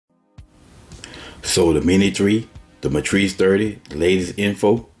So the Mini 3, the Matrice 30, the latest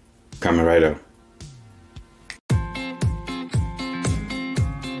info coming right up.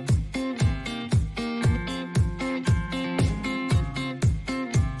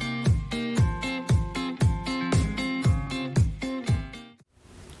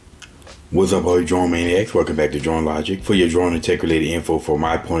 What's up, all you drone maniacs? Welcome back to Drone Logic for your drone and tech related info from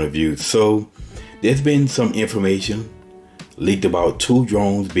my point of view. So there's been some information leaked about 2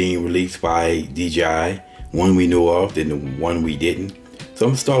 drones being released by DJI. One we know of, then the one we didn't. So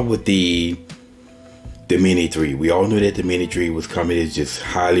I'm gonna start with the Mini 3. We all knew that the Mini 3 was coming. It's just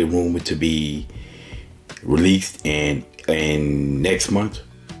highly rumored to be released and next month.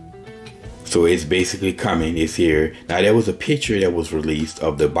 So it's basically coming. It's here. Now there was a picture that was released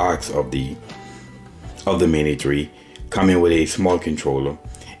of the box of the Mini 3 coming with a small controller.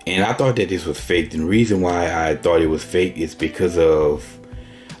 And I thought that this was fake. And the reason why I thought it was fake is because of,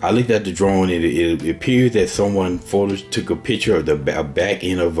 I looked at the drone and it appears that someone took a picture of the back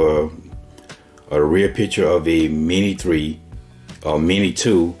end of a rear picture of a Mini 3 or Mini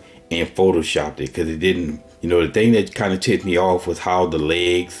 2 and photoshopped it, because it didn't, you know, the thing that kind of tipped me off was how the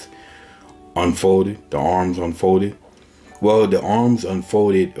legs unfolded, the arms unfolded. Well, the arms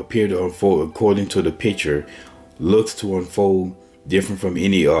appear to unfold according to the picture, looks to unfold different from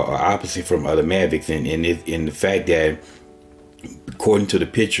any opposite from other Mavics, and in the fact that according to the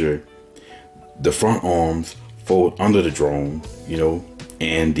picture, the front arms fold under the drone, you know,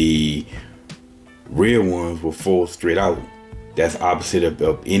 and the rear ones will fold straight out. That's opposite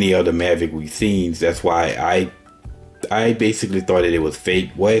of any other Mavic we've seen. That's why I basically thought that it was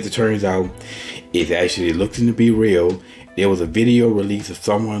fake. Well, as it turns out, it actually looks to be real. There was a video release of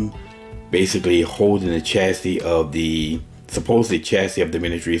someone basically holding the chassis of the supposedly chassis of the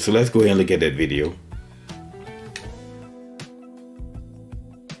Mini 3. So let's go ahead and look at that video.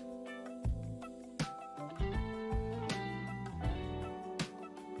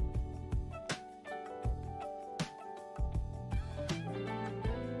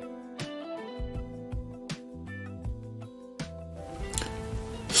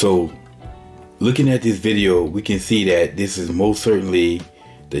 So looking at this video, we can see that this is most certainly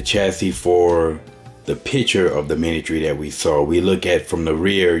the chassis for the picture of the Mini 3 that we saw. We look at from the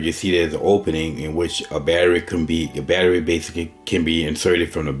rear, you see there's an opening in which a battery basically can be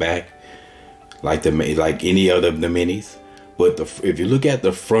inserted from the back, like any other of the Minis. But if you look at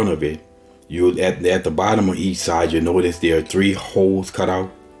the front of it, at the bottom of each side, you'll notice there are 3 holes cut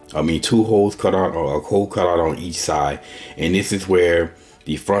out. I mean 2 holes cut out, or a hole cut out on each side, and this is where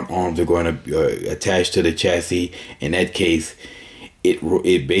the front arms are going to attach to the chassis. In that case,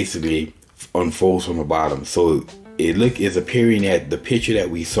 it basically unfolds from the bottom. So it's appearing that the picture that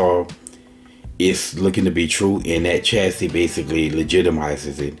we saw is looking to be true, and that chassis basically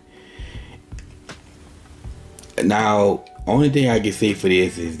legitimizes it. Now, only thing I can say for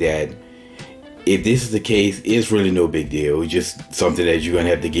this is that if this is the case, it's really no big deal. It's just something that you're gonna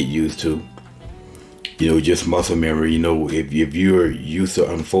have to get used to. You know, just muscle memory. You know, if you're used to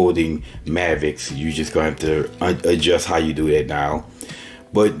unfolding Mavics, you just gonna have to adjust how you do that now.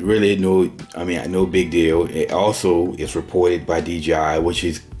 But really, no big deal. It also is reported by DJI, which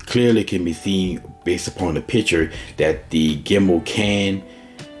is clearly can be seen based upon the picture, that the gimbal can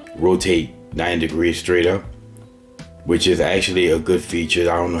rotate 90 degrees straight up, which is actually a good feature.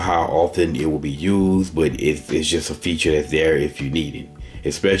 I don't know how often it will be used, but it's just a feature that's there if you need it.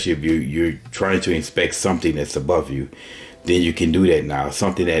 Especially if you're trying to inspect something that's above you, then you can do that now.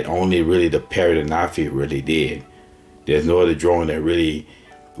 Something that only really the Parrot and Outfit really did. There's no other drone that really,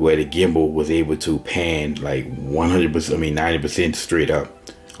 where the gimbal was able to pan like 100%, 90% straight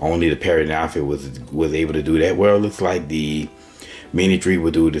up. Only the Parrot and Outfit was able to do that. Well, it looks like the Mini 3 will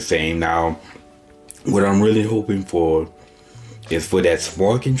do the same. Now, what I'm really hoping for is for that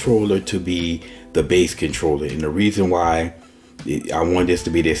small controller to be the base controller. And the reason why I want this to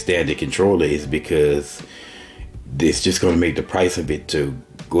be their standard controller is because it's just going to make the price of it to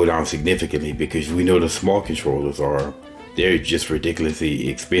go down significantly, because we know the small controllers they're just ridiculously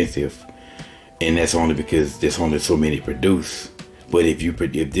expensive, and that's only because there's only so many produced. But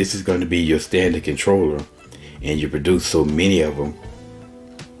if this is going to be your standard controller and you produce so many of them,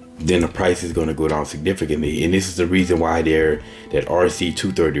 then the price is going to go down significantly. And this is the reason why that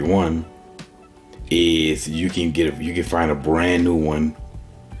RC231 is you can find a brand new one,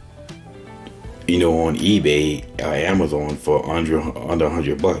 you know, on eBay or Amazon for under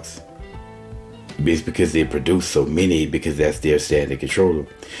 $100. It's because they produce so many, because that's their standard controller.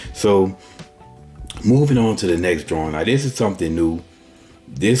 So moving on to the next drone. Now this is something new.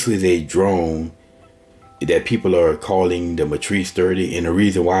 This is a drone that people are calling the Matrice 30, and the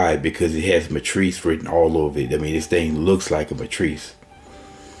reason why, because it has Matrice written all over it. I mean, this thing looks like a Matrice.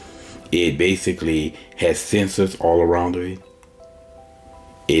 It basically has sensors all around it.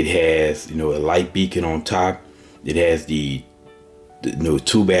 It has, you know, a light beacon on top. It has the you know,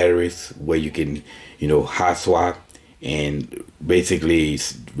 2 batteries where you can, you know, hot swap and basically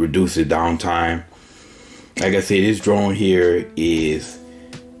reduce the downtime. Like I said, this drone here is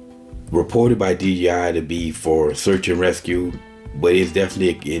reported by DJI to be for search and rescue, but it's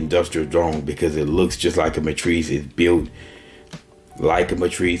definitely an industrial drone because it looks just like a Matrice. It's built like a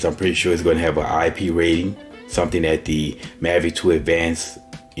Matrice. I'm pretty sure it's going to have an IP rating, something that the Mavic 2 Advanced,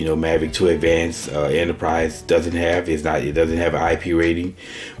 you know, Mavic 2 Advanced Enterprise doesn't have. It doesn't have an IP rating.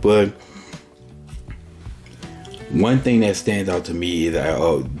 But one thing that stands out to me is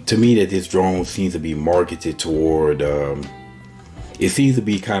that this drone seems to be marketed toward. It seems to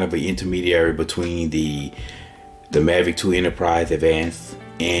be kind of an intermediary between the Mavic 2 Enterprise Advanced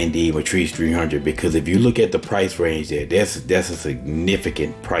and the Matrice 300, because if you look at the price range there, that's a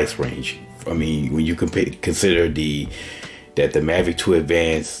significant price range. I mean, when you consider that the Mavic 2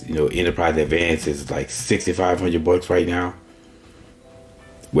 Advanced, you know, Enterprise Advanced is like $6,500 right now,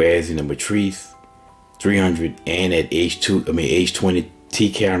 whereas in the Matrice 300 and at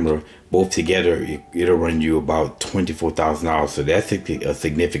H20T camera, both together, it'll run you about $24,000. So that's a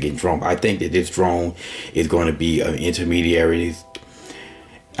significant drone. I think that this drone is going to be an intermediary.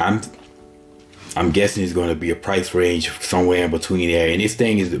 I'm guessing it's going to be a price range somewhere in between there. And this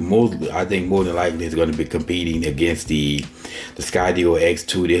thing is I think more than likely is going to be competing against the Skydio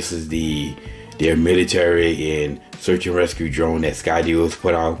X2. This is their military and search and rescue drone that Skydio has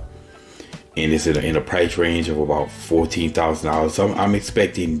put out. And it's in a price range of about $14,000. So I'm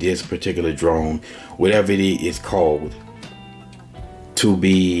expecting this particular drone, whatever it is called, to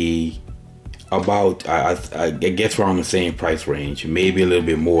be about, I guess, around the same price range, maybe a little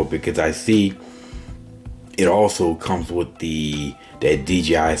bit more, because I see it also comes with that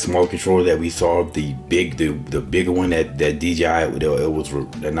DJI small controller that we saw, the bigger one that DJI, it was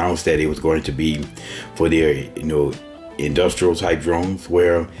announced that it was going to be for their, you know, industrial type drones,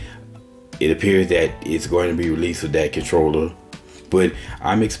 where it appears that it's going to be released with that controller. But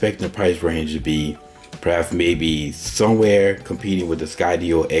I'm expecting the price range to be perhaps maybe somewhere competing with the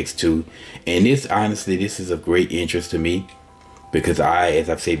Skydio X2. And this, honestly, this is of great interest to me, because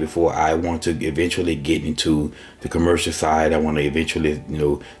as I've said before, I want to eventually get into the commercial side. I want to eventually, you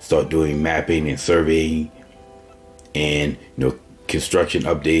know, start doing mapping and surveying and, you know, construction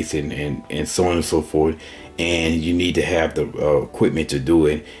updates and so on and so forth. And you need to have the equipment to do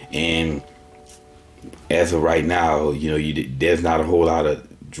it. And as of right now, you know, there's not a whole lot of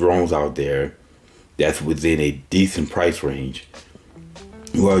drones out there that's within a decent price range.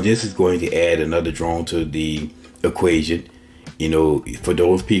 Well, this is going to add another drone to the equation, you know, for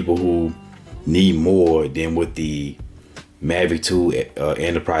those people who need more than what the Mavic 2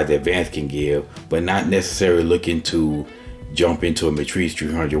 Enterprise Advanced can give, but not necessarily looking to jump into a Matrice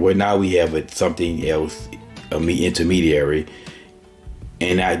 300. Well, now we have something else, intermediary,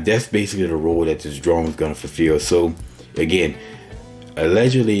 and that's basically the role that this drone is going to fulfill. So again,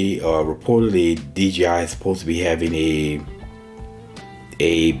 allegedly, reportedly, DJI is supposed to be having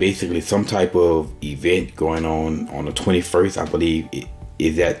basically some type of event going on the 21st, I believe.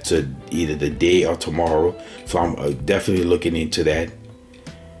 Is that to either the day or tomorrow? So I'm definitely looking into that.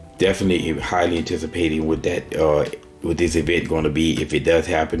 Definitely highly anticipating what this event going to be, if it does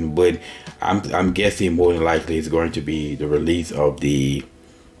happen. But I'm guessing more than likely it's going to be the release of the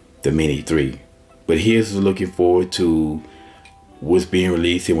Mini 3. But here's looking forward to what's being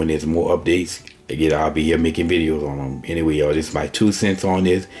released, and when there's more updates, again, I'll be here making videos on them. Anyway, y'all, this is my 2 cents on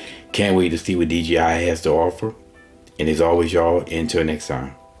this. Can't wait to see what DJI has to offer. And as always, y'all, until next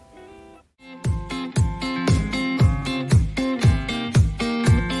time.